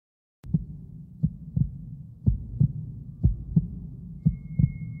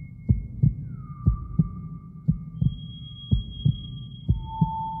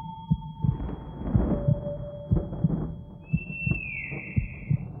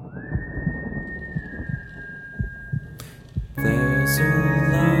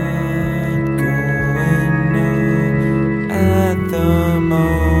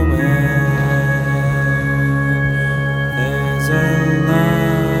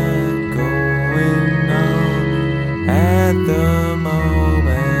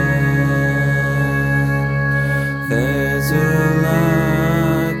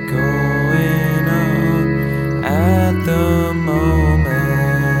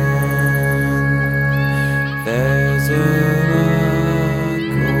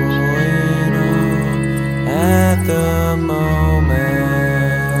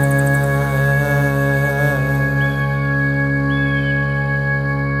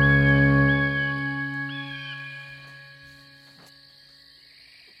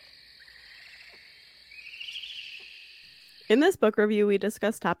In this book review, we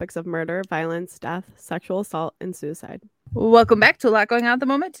discuss topics of murder, violence, death, sexual assault, and suicide. Welcome back to A Lot Going On at the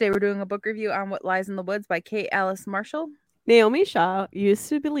Moment. Today we're doing a book review on What Lies in the Woods by Kate Alice Marshall. Naomi Shaw used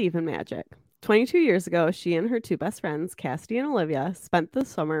to believe in magic. 22 years ago, she and her two best friends, Cassidy and Olivia, spent the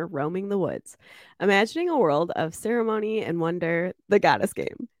summer roaming the woods, imagining a world of ceremony and wonder, the goddess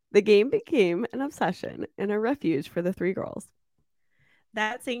game. The game became an obsession and a refuge for the three girls.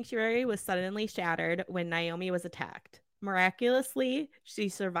 That sanctuary was suddenly shattered when Naomi was attacked. Miraculously, she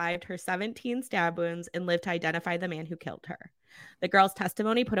survived her 17 stab wounds and lived to identify the man who killed her. The girl's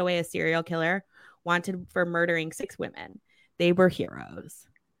testimony put away a serial killer wanted for murdering 6 women. They were heroes,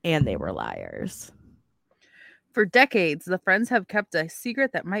 and they were liars. For decades, the friends have kept a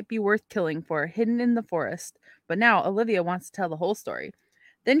secret that might be worth killing for, hidden in the forest. But now Olivia wants to tell the whole story.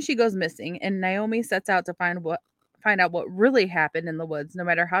 Then she goes missing, and Naomi sets out to find out what really happened in the woods, no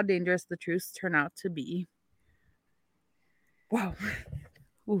matter how dangerous the truths turn out to be. Wow.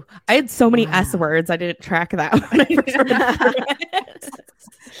 Ooh, I had so many S words. I didn't track that when I first read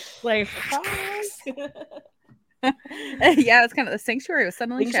it. Yeah, it's kind of the sanctuary was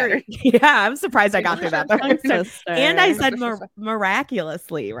suddenly shattered. Yeah, I'm surprised I got through that. And I said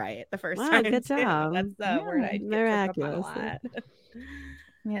miraculously right the first time. Good job. That's the word I miraculously.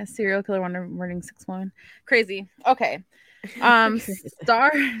 Yeah, serial killer murdering 6 women. Crazy. Okay.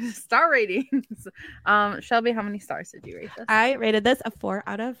 Star ratings. Shelby, how many stars did you rate this? I rated this a 4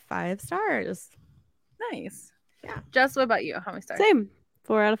 out of 5 stars. Nice. Yeah. Jess, what about you? How many stars? Same.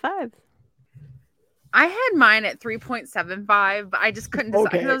 4 out of 5. I had mine at 3.75, but I just couldn't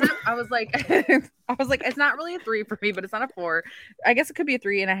decide. Okay. I was like, it's not really a 3 for me, but it's not a 4. I guess it could be a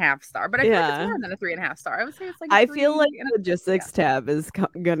 3.5 star, but I feel like it's more than a 3.5 star. I would say it's like. I feel like logistics tab is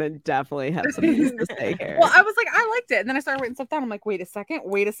gonna definitely have some things to say here. Well, I was like, I liked it, and then I started writing stuff down. I'm like, wait a second.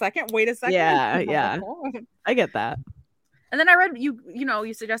 Yeah. I get that. And then I read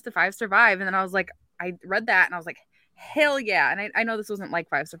you suggested 5 Survive, and then I was like, I read that, and I was like, hell yeah. And I know this wasn't like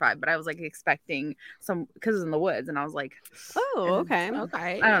 5 Survive, but I was like expecting some because it's in the woods, and I was like, oh, okay.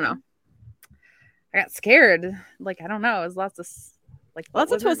 I don't know. I got scared. Like, I don't know. It was lots of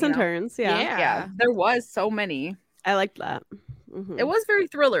twists and turns. Yeah. There was so many. I liked that. Mm-hmm. It was very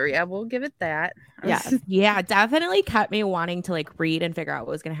thriller. Yeah, we'll give it that. Yeah, definitely kept me wanting to like read and figure out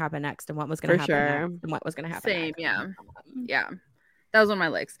what was going to happen next and what was going to happen next and what was going to happen. Same, next. Yeah. That was one of my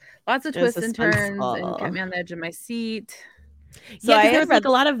likes. Lots of twists and turns and kept me on the edge of my seat. So yeah, there's like a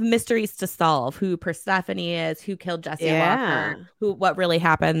lot of mysteries to solve. Who Persephone is, who killed Jesse Walker, what really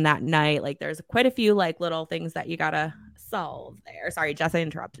happened that night. Like there's quite a few like little things that you gotta solve there. Sorry, Jess, I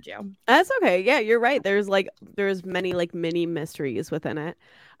interrupted you. That's okay. Yeah, you're right. There's many like mini mysteries within it.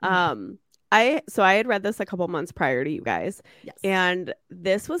 I had read this a couple months prior to you guys. Yes. And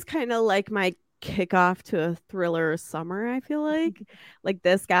this was kind of like my kickoff to a thriller summer. I feel like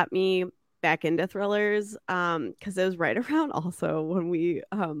this got me back into thrillers because it was right around also when we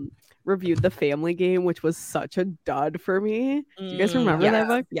reviewed The Family Game, which was such a dud for me. Do you guys remember that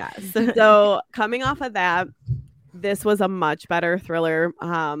book? Yes. So coming off of that, this was a much better thriller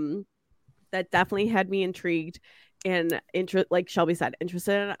that definitely had me intrigued and like Shelby said,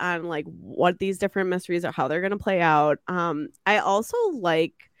 interested on like what these different mysteries are, how they're going to play out. I also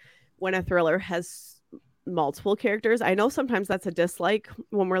like when a thriller has multiple characters. I know sometimes that's a dislike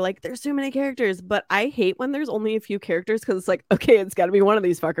when we're like, there's too many characters, but I hate when there's only a few characters because it's like, okay, it's got to be one of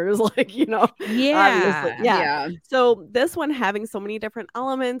these fuckers. Like, you know, yeah. So this one having so many different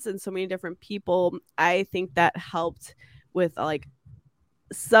elements and so many different people, I think that helped with like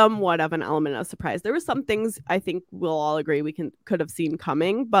somewhat of an element of surprise. There were some things I think we'll all agree we could have seen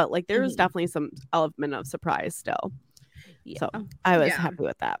coming, but like there was definitely some element of surprise still. Yeah. So I was Yeah. happy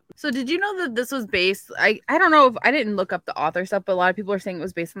with that. So did you know that this was based? I don't know if I didn't look up the author stuff, but a lot of people are saying it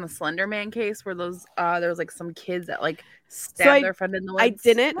was based on the Slender Man case, where those there was like some kids that like stabbed their friend in the woods. I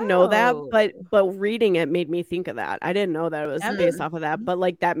didn't know that, Oh. but reading it made me think of that. I didn't know that it was That based was- off of that, but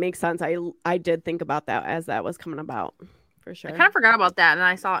like that makes sense. I did think about that as that was coming about for sure. I kind of forgot about that, and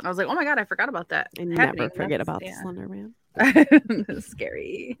I saw it, and I was like, "Oh my god, I forgot about that." I happening. never forget That's- about the yeah. Slender Man. That's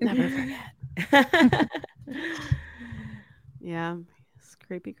scary. Never forget. Yeah, it's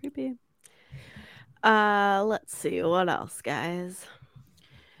creepy. Let's see what else, guys.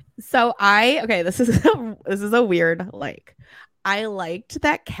 So this is a weird like. I liked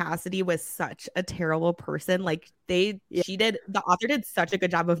that Cassidy was such a terrible person. Like the author did such a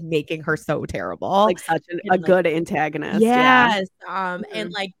good job of making her so terrible. Like such a like- good antagonist. Yeah. Yes.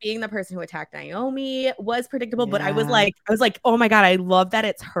 And like being the person who attacked Naomi was predictable, but I was like, oh my God, I love that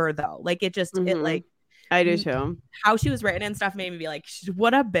it's her though. Like it just, it Mhm. like, I do too. how she was written and stuff made me be like,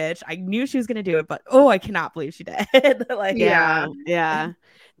 what a bitch. I knew she was going to do it, but oh, I cannot believe she did. Like, Yeah.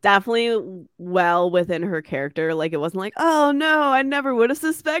 Definitely well within her character. Like it wasn't like, oh no, I never would have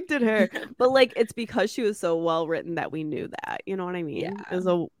suspected her. But like it's because she was so well written that we knew that. You know what I mean? Yeah. It was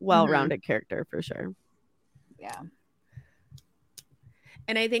a well-rounded character for sure. Yeah.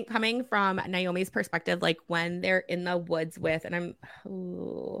 And I think coming from Naomi's perspective, like when they're in the woods with, and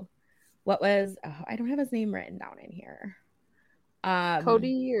I don't have his name written down in here.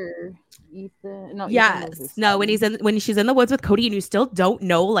 Cody or Ethan? No. Yes. Ethan was his No, son. when she's in the woods with Cody and you still don't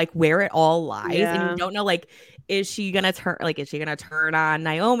know like where it all lies. And Yeah. you don't know like, is she gonna turn on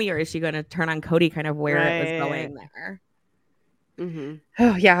Naomi or is she gonna turn on Cody, kind of where it was going there. Mm-hmm.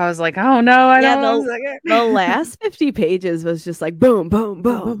 Oh yeah, I was like, oh no, I Yeah, don't know. The last 50 pages was just like boom, boom,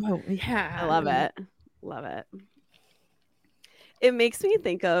 boom. Oh, yeah. I love it. Love it. It makes me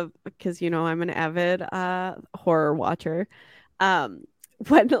think of, because I'm an avid horror watcher.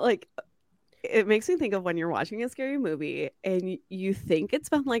 When like it makes me think of when you're watching a scary movie and you think it's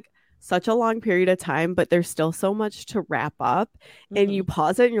been like such a long period of time, but there's still so much to wrap up, and you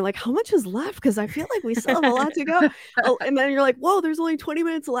pause it and you're like, how much is left? Because I feel like we still have a lot to go. And then you're like, whoa, there's only 20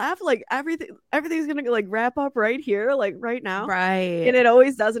 minutes left. Like everything's gonna like wrap up right here, like right now. Right. And it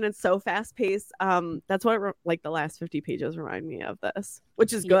always does, and it's so fast paced. That's what like the last 50 pages remind me of this,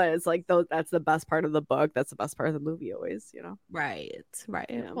 which is good. It's like that's the best part of the book. That's the best part of the movie always, Right.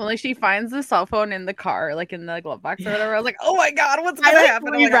 Yeah. Well, like she finds the cell phone in the car, like in the glove box or whatever. I was like, oh my god, what's gonna happen?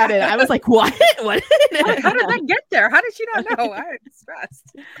 When you read it, I was like, what? What? How did that get there? How did she not know? I'm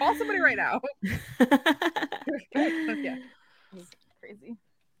stressed. Call somebody right now. Yeah. It was crazy.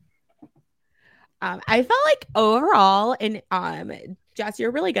 I felt like overall, and Jess,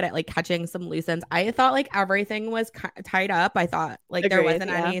 you're really good at like catching some loose ends. I thought like everything was tied up. I thought like there Agreed,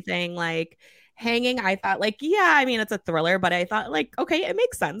 wasn't yeah. anything like hanging. I thought like, yeah, I mean it's a thriller, but I thought like, okay, it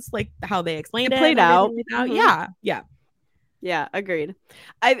makes sense like how they explained it. played and out. everything like that. Mhm. Yeah. Yeah, agreed.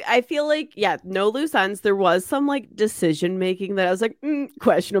 I feel like, no loose ends. There was some like decision making that I was like,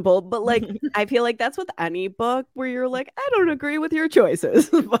 questionable, but like I feel like that's with any book where you're like, I don't agree with your choices.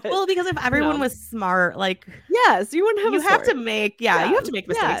 But Well, because if everyone was smart, like yes, you wouldn't have. you have to make, you have to make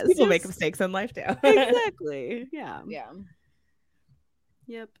mistakes. Yes, People make just- mistakes in life too. Exactly. Yeah. Yeah.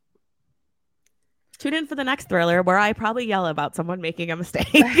 Yep. Tune in for the next thriller where I probably yell about someone making a mistake.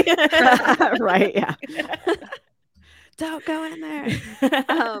 Right. Yeah. Don't go in there.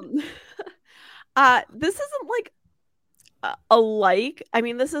 This isn't like I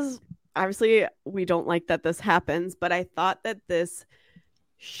mean, this is obviously we don't like that this happens, but I thought that this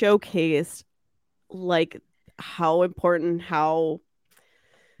showcased like how important, how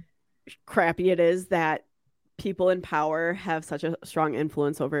crappy it is that people in power have such a strong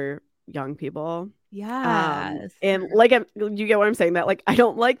influence over young people. Yes. And like you get what I'm saying, that like I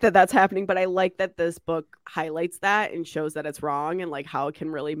don't like that that's happening, but I like that this book highlights that and shows that it's wrong and like how it can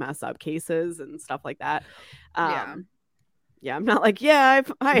really mess up cases and stuff like that. Yeah, I'm not like, I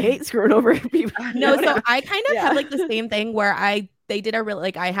hate screwing over people. No, so I kind of have like the same thing where they did a really,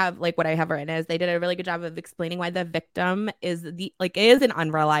 like I have like what I have written is they did a really good job of explaining why the victim is an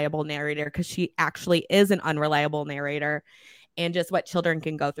unreliable narrator, because she actually is an unreliable narrator, and just what children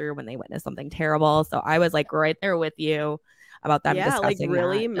can go through when they witness something terrible. So I was like right there with you about them discussing like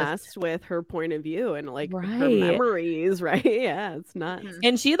really that. messed with her point of view and like her Right. memories, right? Yeah, it's nuts.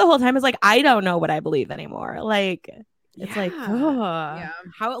 And she the whole time is like, I don't know what I believe anymore. Like it's like, Yeah.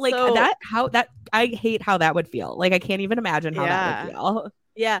 how like So- that I hate how that would feel. Like I can't even imagine how that would feel.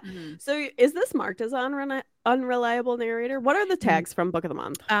 Yeah. Mhm. So is this marked as unreliable narrator? What are the tags from Book of the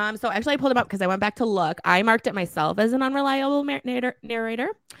Month? So actually I pulled them up because I went back to look. I marked it myself as an unreliable narrator.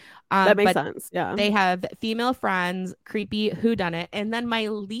 That makes but sense. Yeah. they have female friends, creepy, whodunit, and then my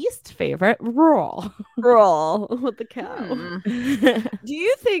least favorite, rural. Roll with the cow. Hmm. Do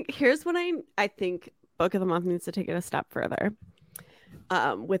you think here's what I think Book of the Month needs to take it a step further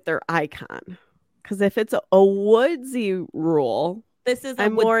with their icon. Because if it's a woodsy rule, This is.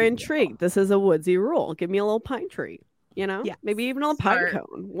 I'm more intrigued. This is a woodsy rule. Give me a little pine tree, Yes. maybe even a Smart. pine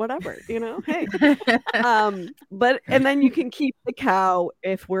cone, whatever, hey. But and then you can keep the cow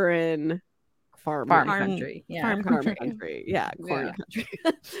if we're in farm country. Yeah. Farm farm country. country. Yeah, corn Yeah.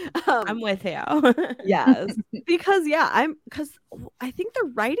 country. I'm with you. Yes, because I think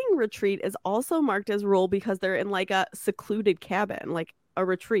the writing retreat is also marked as rule because they're in like a secluded cabin, like a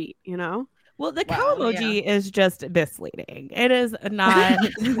retreat, Well, the cow Wow, emoji is just misleading. It is not.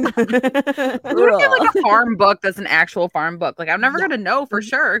 What if you have like a farm book that's an actual farm book? Like, I'm never gonna know for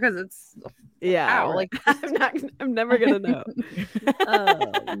sure because it's Yeah, cow. like I'm never gonna know.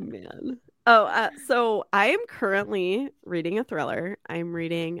 Oh man. So I am currently reading a thriller. I'm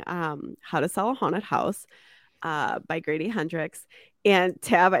reading How to Sell a Haunted House by Grady Hendrix. And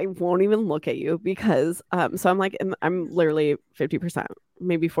Tab, I won't even look at you because so I'm like I'm literally 50%,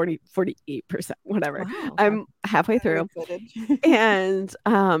 maybe 48%, whatever. Wow. I'm halfway through. And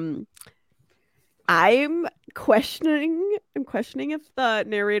I'm questioning if the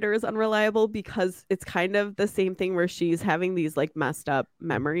narrator is unreliable because it's kind of the same thing where she's having these like messed up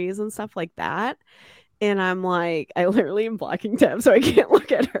memories and stuff like that. And I'm like, I literally am blocking Tab so I can't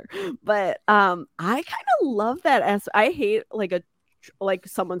look at her. But I kind of love that as I hate like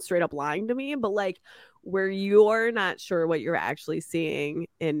someone straight up lying to me, but like where you're not sure what you're actually seeing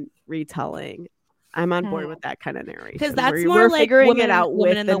in retelling. I'm on board with that kind of narration Because that's where more we're like figuring woman, it out woman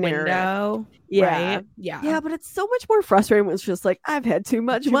with in the the narrative. window. Yeah. Right? Yeah. Yeah, but it's so much more frustrating when it's just like I've had too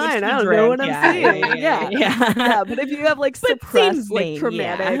much Too much wine. to I don't know what drink. I'm seeing. Yeah. Yeah. But if you have like But suppressed, same like vein,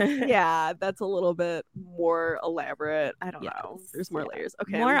 traumatic, yeah. that's a little bit more elaborate. I don't know. Yes, There's more yeah. layers.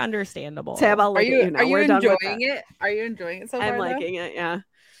 Okay. More understandable. Tab, I'll look Are at you you now. We're done with enjoying that. it? Are you enjoying it so far? I'm though? liking it. Yeah.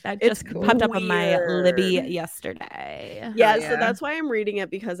 That It's just popped up on my Libby weird. yesterday. Yeah, so yeah. that's why I'm reading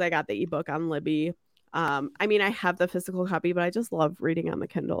it because I got the ebook on Libby. I mean, I have the physical copy, but I just love reading on the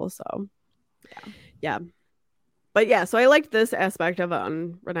Kindle. So, yeah. But yeah, so I liked this aspect of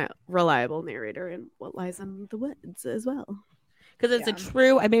an unreliable narrator and what lies in the woods as well. Because it's a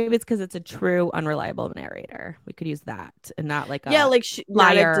true, maybe it's because it's a true unreliable narrator. We could use that and not like a like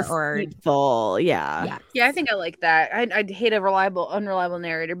liar or or deceitful. Yeah. Yeah, I think I like that. I'd hate a unreliable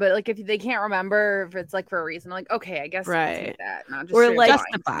narrator, but like if they can't remember, if it's like for a reason, like okay, I guess I'll Right. take that. Not just Or, straight like, lying.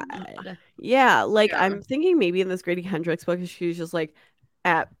 justified. Yeah, like Yeah. I'm thinking maybe in this Grady Hendrix book, she's just like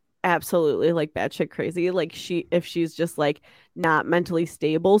absolutely like batshit crazy. Like if she's just like not mentally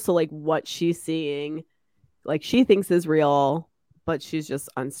stable, so like what she's seeing, like she thinks is real, but she's just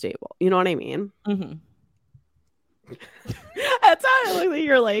unstable. You know what I mean? Mm-hmm. That's how I look like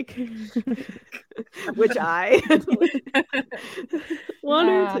you're like, which I one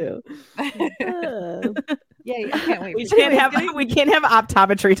or two. Yeah, I can't wait. We for can't you. have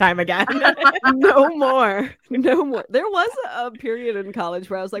optometry time again. No more. There was a period in college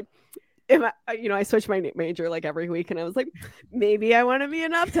where I was like, I switched my major like every week, and I was like, maybe I want to be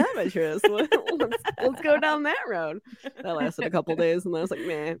an optometrist. Let's go down that road. That lasted a couple days, and then I was like,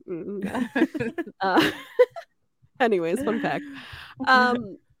 man. Anyways, fun fact.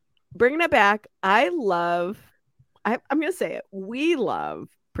 Bringing it back, I'm gonna say it. We love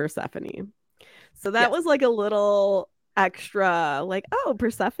Persephone. So that was like a little extra, like, oh,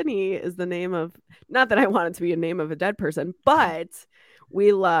 Persephone is the name of, not that I want it to be a name of a dead person, but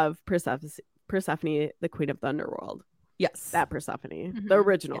we love Persephone, the queen of the underworld. Yes. That Persephone, Mhm. the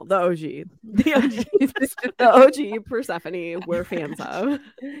original, the OG. The OG. The OG Persephone we're fans of.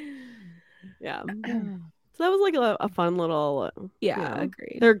 Yeah. So that was like a fun little,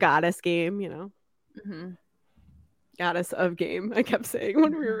 Agreed. their goddess game, Mhm. goddess of game. I kept saying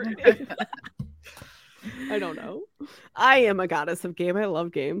when we were reading. I don't know. I am a goddess of game. I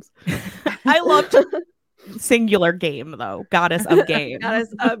love games. I loved singular game though. Goddess of game.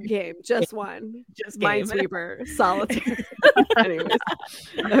 Goddess of game. Just one. Just game. Minesweeper. Solitaire. Anyways.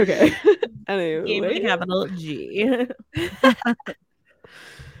 Okay. Anyway. Game with a capital G.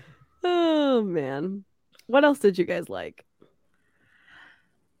 Oh man. What else did you guys like?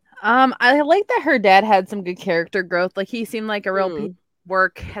 I like that her dad had some good character growth. Like he seemed like a real piece of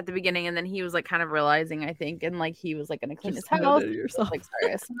work at the beginning, and then he was like kind of realizing, I think, and like he was like gonna clean his house. Yourself. Like,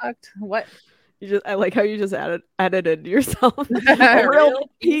 sorry, I sucked. What? I like how you just edited yourself. A real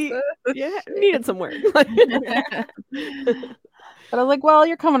Pete. Yeah, needed some work. But I was like, well,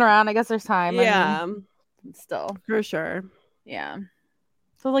 you're coming around. I guess there's time. Yeah, I mean, still. for sure. Yeah.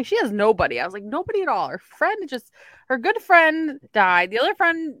 So like she has nobody. I was like, nobody at all. Her good friend died. The other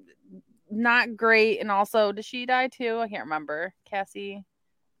friend, not great. And also, did she die too? I can't remember. Cassidy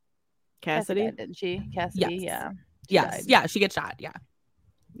died, didn't she? Cassidy, Yes. yeah. Yes. Yeah, she gets shot. Yeah.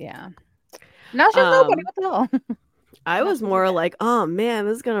 Yeah. Now she has nobody. What the hell? I was more like, oh man,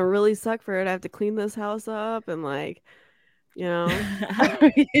 this is gonna really suck for her to have to clean this house up and like, Yeah.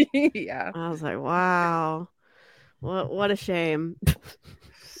 I was like, wow, what a shame.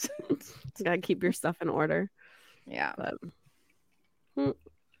 Gotta keep your stuff in order. Yeah.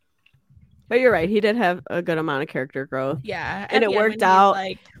 But you're right. He did have a good amount of character growth. Yeah. And at it the end worked when he's out.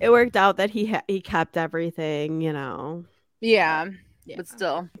 like, It worked out that he kept everything, Yeah. yeah. But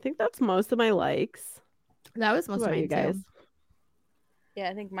still. I think that's most of my likes. That was most What of about mine you guys? too. Yeah,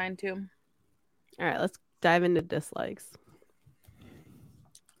 I think mine too. All right, let's dive into dislikes.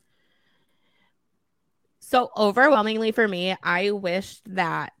 So overwhelmingly for me, I wished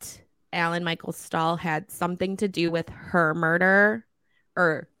that Alan Michael Stahl had something to do with her murder,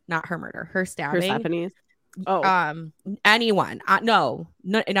 or not her murder, her stabbing. Persephone's. Oh, Anyone. No,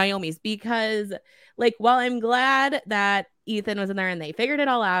 Naomi's, because like, while I'm glad that Ethan was in there and they figured it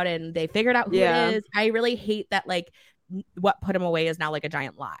all out and they figured out who it is, I really hate that like what put him away is now like a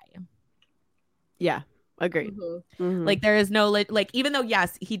giant lie. yeah. Agreed. Mhm. Like there is no like, even though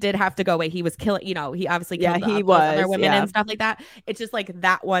yes, he did have to go away. He was killing, he obviously killed he those other was, women and stuff like that. It's just like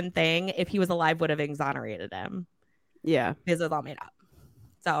that one thing, if he was alive, would have exonerated him. Yeah. Because it was all made up.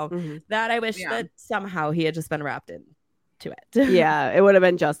 So Mhm. that I wish that somehow he had just been wrapped into it. Yeah, it would have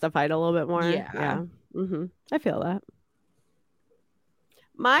been justified a little bit more. Yeah. I feel that.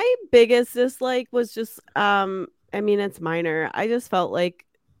 My biggest dislike was just I mean, it's minor. I just felt like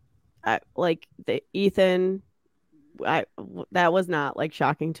the Ethan, that was not like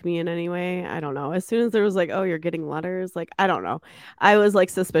shocking to me in any way. I don't know. As soon as there was like, oh, you're getting letters, like I don't know. I was like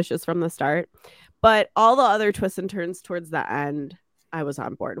suspicious from the start. But all the other twists and turns towards the end, I was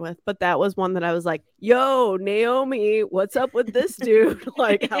on board with. But that was one that I was like, yo, Naomi, what's up with this dude?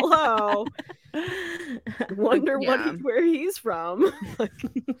 Like, hello. Wonder where he's from. Like,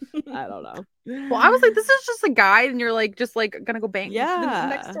 I don't know. Well, I was like, this is just a guy, and you're like, just like gonna go bang the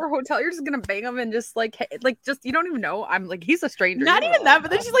next door hotel. You're just gonna bang him and just like, hey, like, just you don't even know. I'm like, he's a stranger. Not even that,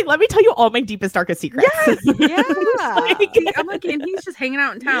 but then she's like, let me tell you all my deepest, darkest secrets. Yes, I'm like, and he's just hanging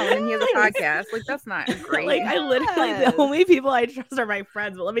out in town, and he has a podcast. Like, that's not great. Like, I literally, the only people I trust are my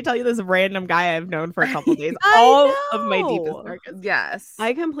friends. But let me tell you, this random guy I've known for a couple days, all of my deepest, darkest. Yes,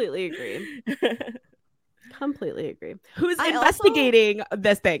 I completely agree. Completely agree. Who's investigating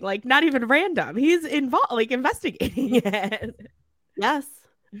this thing? Like, not even random. He's involved, like investigating it. Yes.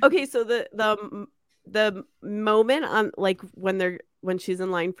 Okay. So the moment on like when she's in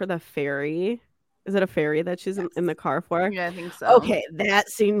line for the ferry, is it a ferry that she's in the car for? Yeah, I think so. Okay, that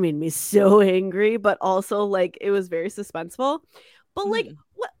scene made me so angry, but also like it was very suspenseful. But like,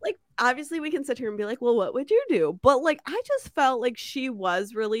 what? Like, obviously, we can sit here and be like, well, what would you do? But like, I just felt like she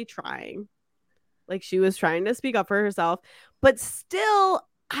was really trying. Like she was trying to speak up for herself, but still,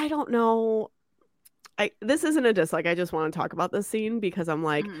 I don't know. This isn't a dislike. I just want to talk about this scene because I'm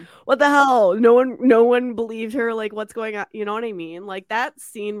like, what the hell? No one believed her. Like, what's going on? You know what I mean? Like that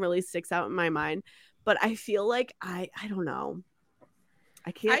scene really sticks out in my mind. But I feel like I don't know.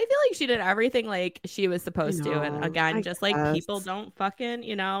 I can't. I feel like she did everything like she was supposed to, and again, I just like people don't fucking,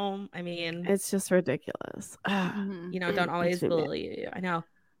 I mean, it's just ridiculous. Don't always believe you. I know.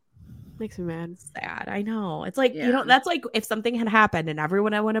 Makes me mad. Sad. I know. It's like, that's like if something had happened and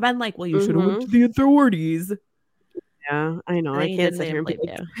everyone would have been like, well, you should have went to the authorities. Yeah, I know. I can't sit here and be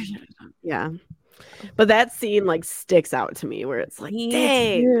like, yeah. But that scene like sticks out to me where it's like,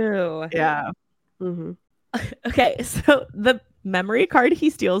 dang. Yeah. Okay, so the memory card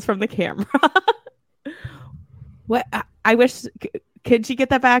he steals from the camera. What? I wish. Can she get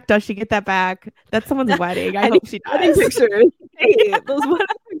that back? Does she get that back? That's someone's wedding. I hope she does. Wedding pictures. Hey, those wedding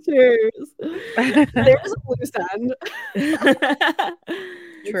pictures. There's a loose end.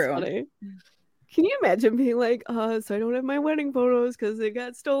 True. Can you imagine being like, so I don't have my wedding photos because they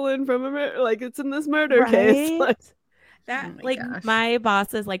got stolen from like it's in this murder case. Like, that my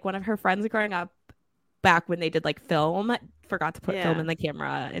boss is like one of her friends growing up back when they did like film, forgot to put film in the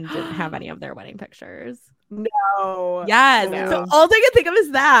camera and didn't have any of their wedding pictures. No. Yes. No. So all I can think of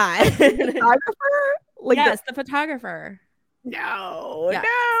is that. The photographer? Like yes, the photographer. No. Yes.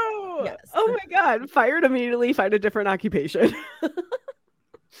 No. Yes. Oh my God. Fired immediately. Find a different occupation.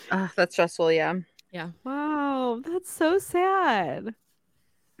 That's stressful. Yeah. Wow, that's so sad.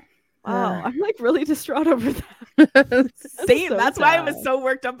 Wow, I'm like really distraught over that. Same. so That's why I was sad. so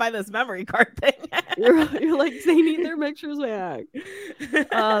worked up by this memory card thing. You're like, they need their pictures back.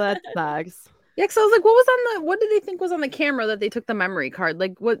 Oh, that sucks. Yeah, because I was like, what did they think was on the camera that they took the memory card?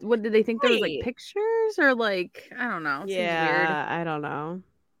 Like, what did they think there was like Right. pictures or like, I don't know. It seems weird. I don't know.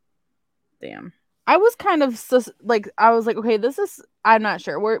 Damn. I was kind of I was like, okay, I'm not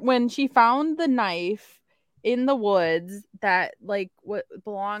sure. When she found the knife in the woods that like what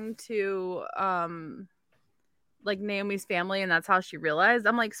belonged to like Naomi's family, and that's how she realized.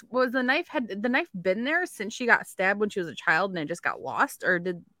 I'm like, had the knife been there since she got stabbed when she was a child and it just got lost, or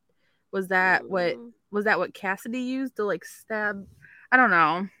was that what Cassidy used to like stab? I don't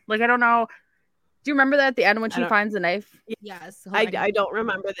know. Like, I don't know. Do you remember that at the end when she finds the knife? Yes. I don't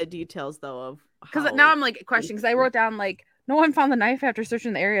remember the details though of because now I'm like questioning because I wrote down like no one found the knife after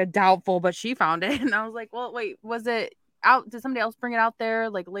searching the area. Doubtful, but she found it, and I was like, well, wait, was it out? Did somebody else bring it out there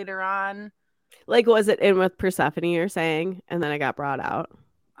like later on? Like, was it in with Persephone? You're saying, and then it got brought out.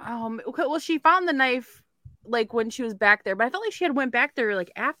 Okay, well, she found the knife like when she was back there, but I felt like she had went back there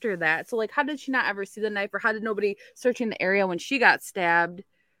like after that. So like, how did she not ever see the knife, or how did nobody searching the area when she got stabbed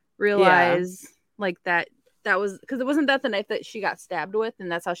realize like that was because it wasn't that the knife that she got stabbed with,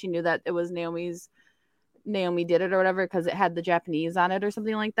 and that's how she knew that it was Naomi did it or whatever because it had the Japanese on it or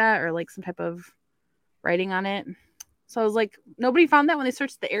something like that, or like some type of writing on it. So I was like, nobody found that when they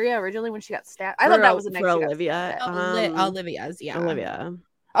searched the area originally when she got stabbed. I thought that was the knife for Olivia. Olivia's, Olivia.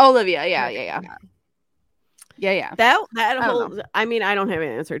 Olivia, yeah. That whole. I mean, I don't have an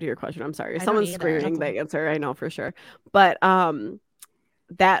answer to your question. I'm sorry. Someone's screaming the answer. I know for sure, but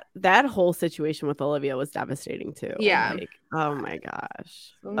that whole situation with Olivia was devastating too. Yeah. Like, oh my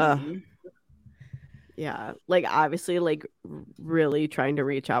gosh. Yeah, like obviously like really trying to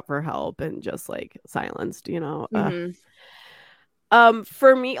reach out for help and just like silenced,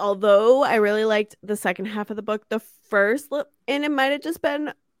 for me, although I really liked the second half of the book, the first and it might have just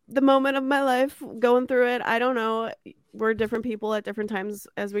been the moment of my life going through it. I don't know. We're different people at different times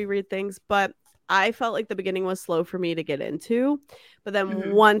as we read things, but I felt like the beginning was slow for me to get into, but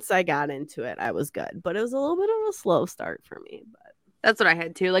then once I got into it, I was good. But it was a little bit of a slow start for me. But that's what I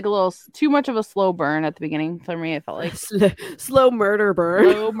had too. Like a little too much of a slow burn at the beginning for me. It felt like slow murder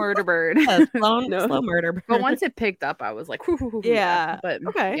burn. Slow murder bird. Slow murder burn. But once it picked up, I was like, yeah. But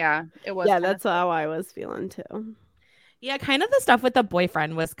okay, yeah, it was. Yeah, that's how I was feeling too. Yeah, kind of the stuff with the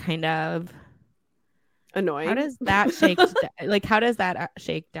boyfriend was kind of annoying. How does that shake? Like, how does that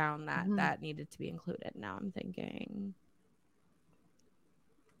shake down that needed to be included? Now I'm thinking.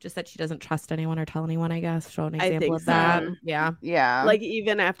 Just that she doesn't trust anyone or tell anyone, I guess. Show an example of that. Yeah. Like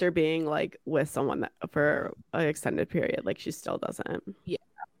even after being like with someone for an extended period, like she still doesn't. Yeah,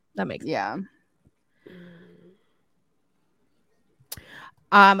 that makes sense. Yeah.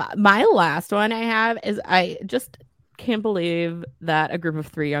 My last one I have is I just can't believe that a group of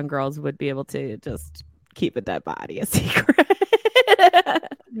 3 young girls would be able to just keep a dead body a secret.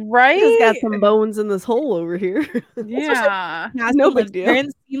 Right? Just got some bones in this hole over here. Yeah. No big deal.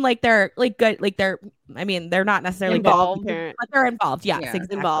 Parents seem like they're like good, like they're. I mean, they're not necessarily involved, but they're involved. Yes,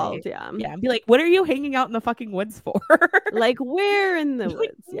 exactly. Involved. Yeah. Be like, what are you hanging out in the fucking woods for? Like, where in the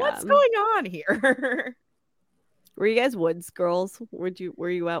woods? What's going on here? Were you guys woods girls? Were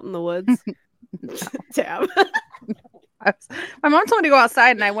you out in the woods? Tab. My mom told me to go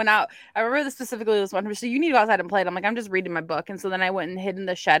outside and I went out. I remember this specifically this one. So you need to go outside and play. And I'm like, I'm just reading my book. And so then I went and hid in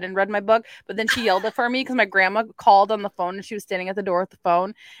the shed and read my book. But then she yelled it for me because my grandma called on the phone and she was standing at the door with the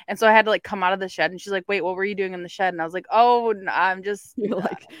phone. And so I had to like come out of the shed and she's like, wait, what were you doing in the shed? And I was like, oh, I'm just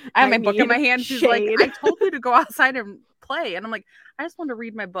like, I have my book in my hand. She's like, I told you to go outside and play. And I'm like, I just want to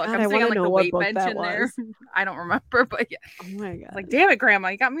read my book. God, I'm sitting on like the weight bench in there. I don't remember, but yeah. Oh my God. Like, damn it, Grandma,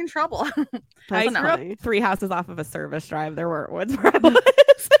 you got me in trouble. I grew up 3 houses off of a service drive. There weren't woods where I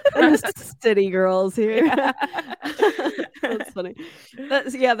was. City girls here. Yeah. That's funny.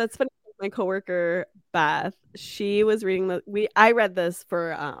 That's funny. My coworker Beth, she was reading I read this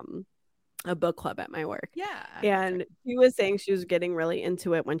for a book club at my work. Yeah. And she was saying she was getting really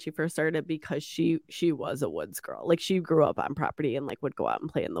into it when she first started because she was a woods girl. Like she grew up on property and like would go out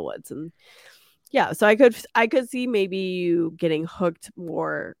and play in the woods. And yeah, so I could see maybe you getting hooked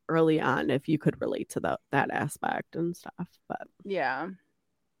more early on if you could relate to that aspect and stuff. But yeah.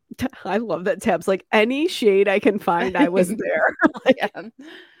 I love that Tab's like any shade I can find, I was there. Like, yeah.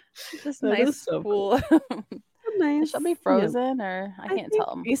 Just nice, so cool. Nice. She'll be frozen, or I can't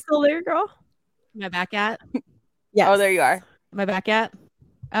tell. Are you still there, girl? Am I back yet? Yes. Oh, there you are. Am I back yet?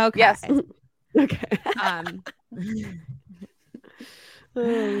 Okay. Yes. Okay.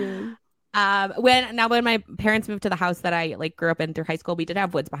 man. When my parents moved to the house that I like grew up in through high school, we did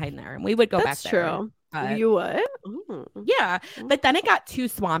have woods behind there, and we would go That's back there. true. But, You would? Ooh. yeah, but then it got too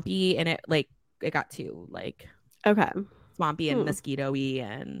swampy, and it got too like Okay. swampy and mosquito-y,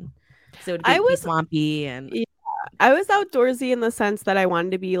 and so it I would be was- swampy, and I was outdoorsy in the sense that I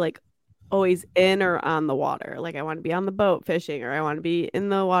wanted to be like always in or on the water. Like I want to be on the boat fishing, or I want to be in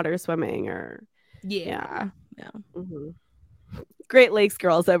the water swimming, or yeah. Mhm. Great Lakes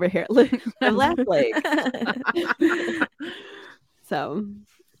girls over here. Live Laugh Lake. So,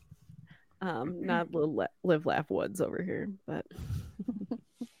 not Live Laugh Woods over here, but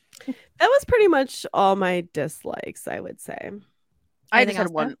that was pretty much all my dislikes, I would say. I Anything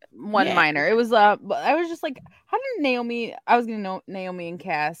just had else, one Yeah. minor. It was I was just like, how did Naomi? I was gonna know Naomi and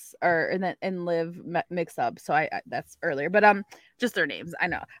Cass and Liv mix up. So I that's earlier, but just their names. I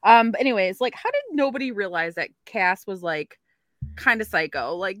know. But anyways, like, how did nobody realize that Cass was like kind of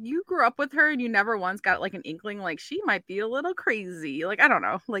psycho? Like, you grew up with her and you never once got like an inkling like she might be a little crazy. Like, I don't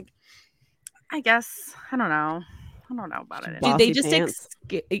know. Like, I guess I don't know about it. Did they Bossy just pants.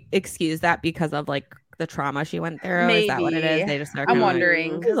 excuse that because of like the trauma she went through? Is that what it is? Maybe. They just are I'm kinda like,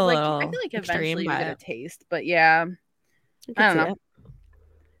 wondering "This because is a like I little feel like extreme, eventually you get a but taste, but yeah, could I don't see know. it.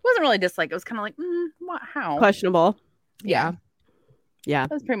 It wasn't really dislike. It was kind of like, what? How? Questionable. yeah. Yeah.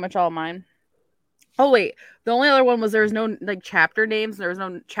 That's pretty much all mine. Oh wait, the only other one was there was no like chapter names, there was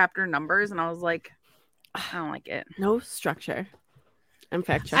no chapter numbers, and I was like, I don't like it. No structure. In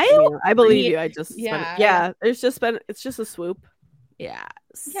fact, I I believe you. I just yeah. It's just a swoop. Yeah.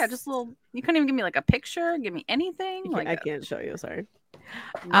 Yeah, just a little. You couldn't even give me like a picture, give me anything. Like I can't show you. Sorry.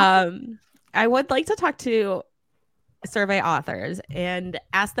 I would like to talk to survey authors and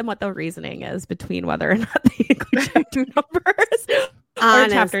ask them what the reasoning is between whether or not they include chapter numbers or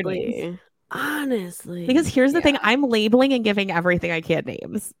chapter names. Honestly. Because here's the thing, Yeah. I'm labeling and giving everything I can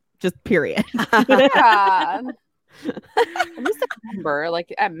names. Just period. yeah. At least a number,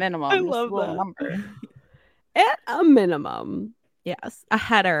 like at minimum. I just a love little that. number. At a minimum, Yes. A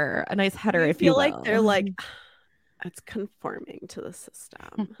header. A nice header, I if feel you like will. they're like it's conforming to the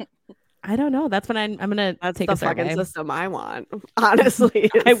system. I don't know. That's when I'm gonna That's take the a survey. fucking system I want. Honestly,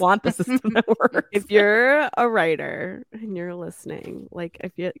 I is- want the system that works. if you're a writer and you're listening, like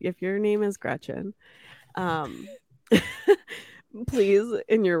if your name is Gretchen, please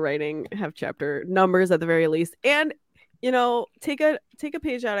in your writing have chapter numbers at the very least, and take a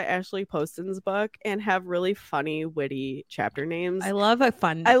page out of Ashley Poston's book and have really funny, witty chapter names. I love a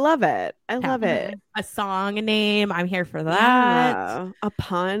fun I love it. I love it. a song name. I'm here for that. Yeah. A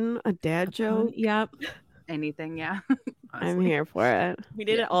pun, a dad joke. Yep. Anything, yeah. I'm Honestly. here for it. We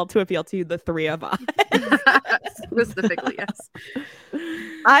did it all to appeal to the three of us. Specifically, yes.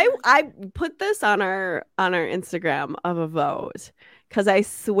 I put this on our Instagram of a vote because I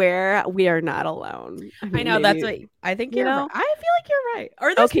swear we are not alone. I mean, know that's maybe- what I think. you You're know? right. I feel like you're right.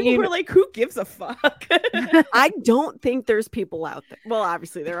 Or there's Okay, people you who are kn- like, who gives a fuck? I don't think there's people out there. Well,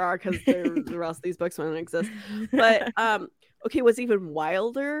 obviously there are because the rest of these books wouldn't exist. But okay, what's even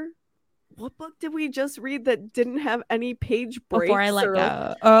wilder? What book did we just read that didn't have any page breaks? Before I let or-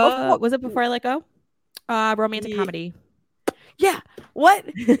 go. Before- Was it Before I Let Go? Romantic Ye- comedy. Yeah. What?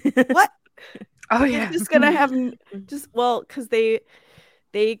 What? Oh It's just gonna have because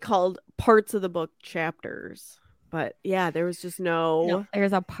they called parts of the book chapters, but yeah, there was just No,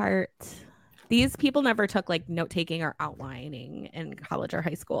 there's a part. These people never took like note taking or outlining in college or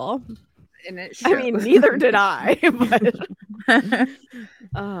high school. And it I mean, shows. neither did I. But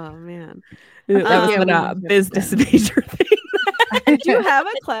oh man, That was yeah, what we a went to business that. major thing. did you have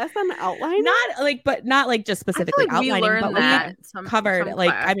a class on outlining? not like just specifically I feel like we outlining, learned but that we some covered some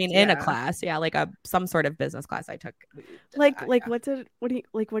like class, I mean in a yeah. class, yeah, like some sort of business class I took. We did Like that, like yeah. what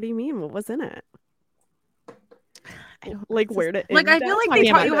do you mean? What was in it? I don't know. Like It's where to Like I feel like they talking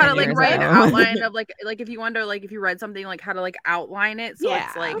taught about you how to that like years write an ago. outline of like if you wonder like if you read something like how to like outline it. So Yeah,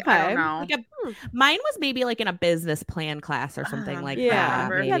 it's like okay. I don't know. like mine was maybe like in a business plan class or something like yeah,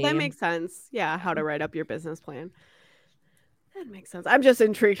 that. yeah, that maybe. makes sense. Yeah, how to write up your business plan. That makes sense. I'm just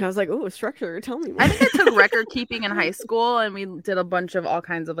intrigued. I was like, oh, structure. Tell me more. I think I took record keeping in high school and we did a bunch of all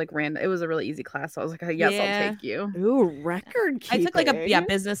kinds of like random. It was a really easy class. So I was like, yes, Yeah. I'll take you. Ooh, record I keeping. took like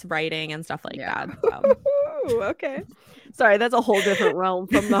business writing and stuff like Yeah. that. So. Ooh, okay. Sorry, that's a whole different realm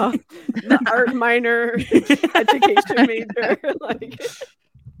from the art minor education major. Like,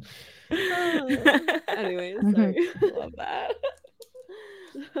 anyways, sorry. Love that.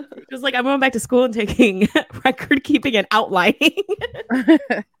 Just like I'm going back to school and taking record keeping and outlining.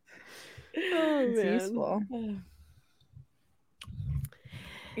 It's man. useful.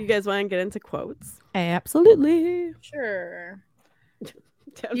 You guys want to get into quotes? Absolutely. Sure.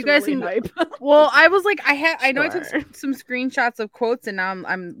 You guys can hype. Well, I was like, I know I took Sure. some screenshots of quotes, and now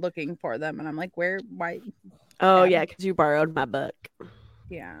I'm looking for them, and I'm like, why? Oh Yeah. yeah, because you borrowed my book.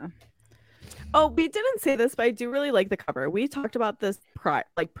 Yeah. Oh, we didn't say this, but I do really like the cover. We talked about this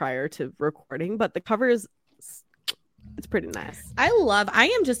prior to recording, but the cover is it's pretty nice. I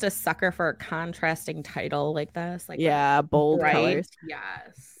am just a sucker for a contrasting title like this. Like Yeah, bold bright. colors.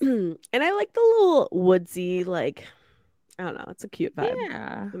 Yes. And I like the little woodsy, like I don't know, it's a cute vibe.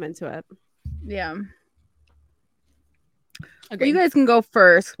 Yeah. I'm into it. Yeah. Okay. Well, you guys can go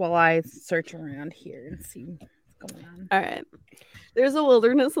first while I search around here and see what's going on. All right. There's a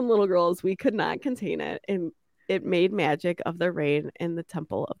wilderness and little girls. We could not contain it. And it made magic of the rain in the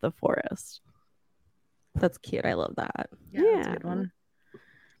temple of the forest. That's cute. I love that. That's a Yeah. good one.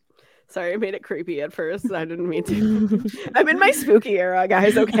 Sorry, I made it creepy at first. I didn't mean to. I'm in my spooky era,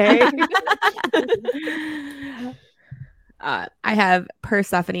 guys, okay? I have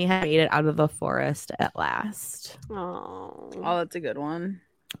Persephone had made it out of the forest at last. Oh, That's a good one.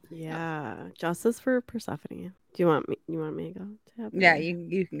 yeah. Justice for Persephone. Do you want me to go? Yeah,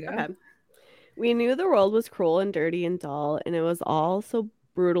 you can go. Okay. We knew the world was cruel and dirty and dull, and it was all so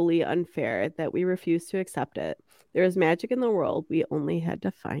brutally unfair that we refused to accept it. There is magic in the world. We only had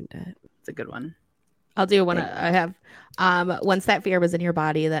to find it. It's a good one. I'll do one. I have. Once that fear was in your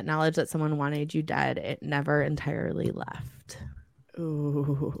body, that knowledge that someone wanted you dead, it never entirely left.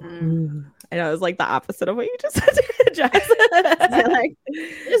 Ooh. Mm. I know, it was like the opposite of what you just said to Jess. Like,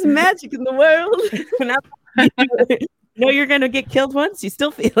 there's magic in the world. No, you're gonna get killed once. You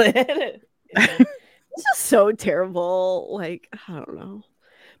still feel it. It's just so terrible. Like, I don't know.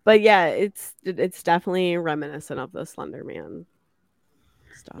 But yeah, it's definitely reminiscent of the Slender Man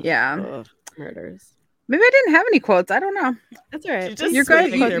stuff. Yeah. Ugh, murders. Maybe I didn't have any quotes. I don't know. That's all right. Just You're good.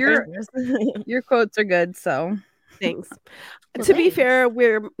 switching their You're- business. Your quotes are good, so Thanks. Well, To be thanks. fair,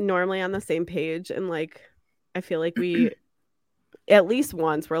 we're normally on the same page, and like, I feel like we at least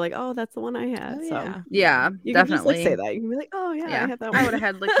once we're like, oh, that's the one I had. Oh, so yeah. yeah, you definitely. can just like say that. You can be like, oh yeah, I had that one. I would have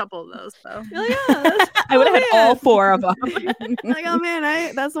had like a couple of those though. You're like, yeah, that's- I would have oh, had all man. 4 of them. Like, oh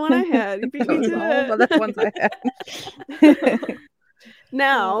man, that's the one I had. You beat me to All it. of the ones I had.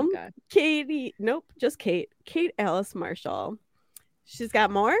 Now, Oh, God. Katie, nope, just Kate Alice Marshall. She's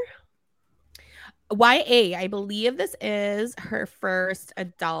got more. YA, I believe this is her first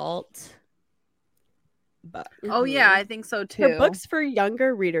adult book. Oh yeah, I think so too. Her books for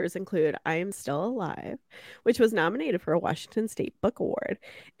younger readers include I Am Still Alive, which was nominated for a Washington State Book Award,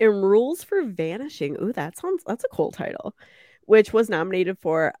 and Rules for Vanishing. Ooh, that's a cool title, which was nominated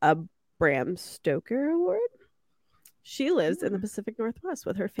for a Bram Stoker Award. She lives in the Pacific Northwest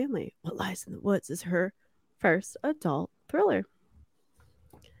with her family. What Lies in the Woods is her first adult thriller.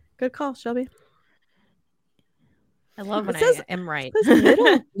 Good call, Shelby. I love when It says- I am right. This is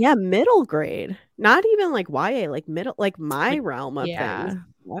middle, yeah, middle grade. Not even like YA, like middle, like my Like, realm of yeah. things.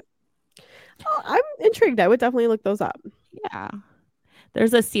 What? Oh, I'm intrigued. I would definitely look those up. Yeah.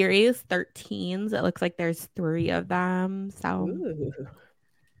 There's a series, 13s. It looks like there's 3 of them. So Ooh.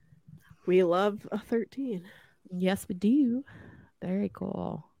 We love a 13. yes, we do. Very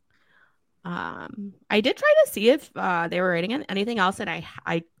cool. I did try to see if they were writing anything else, and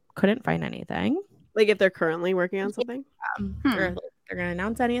I couldn't find anything. Like if they're currently working on something. Or if they're gonna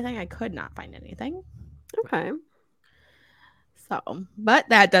announce anything, I could not find anything. Okay. So, but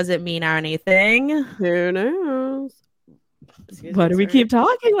that doesn't mean anything. Who knows? Excuse Why me, do we sorry. keep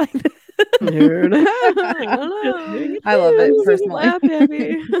talking like this? Who knows? I don't know. I love it Just personally. laugh at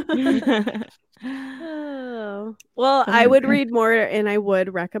me. Oh. Well, I would read more, and I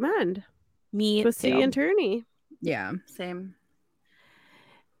would recommend Me Twisty too. and Turny. Yeah, same.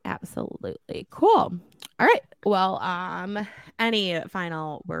 Absolutely. Cool. All right. Well, any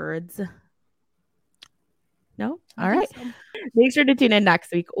final words? No? All right. Make sure to tune in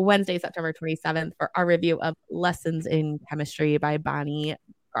next week, Wednesday, September 27th, for our review of Lessons in Chemistry by Bonnie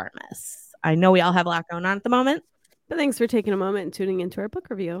Garmis. I know we all have a lot going on at the moment. But thanks for taking a moment and tuning into our book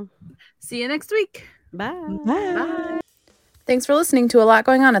review. See you next week. Bye. Bye. Thanks for listening to A Lot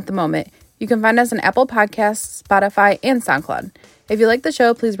Going On at the Moment. You can find us on Apple Podcasts, Spotify, and SoundCloud. If you like the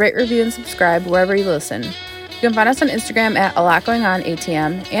show, please rate, review, and subscribe wherever you listen. You can find us on Instagram at A Lot Going On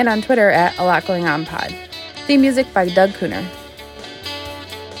ATM and on Twitter at A Lot Going On Pod. Theme music by Doug Cooner.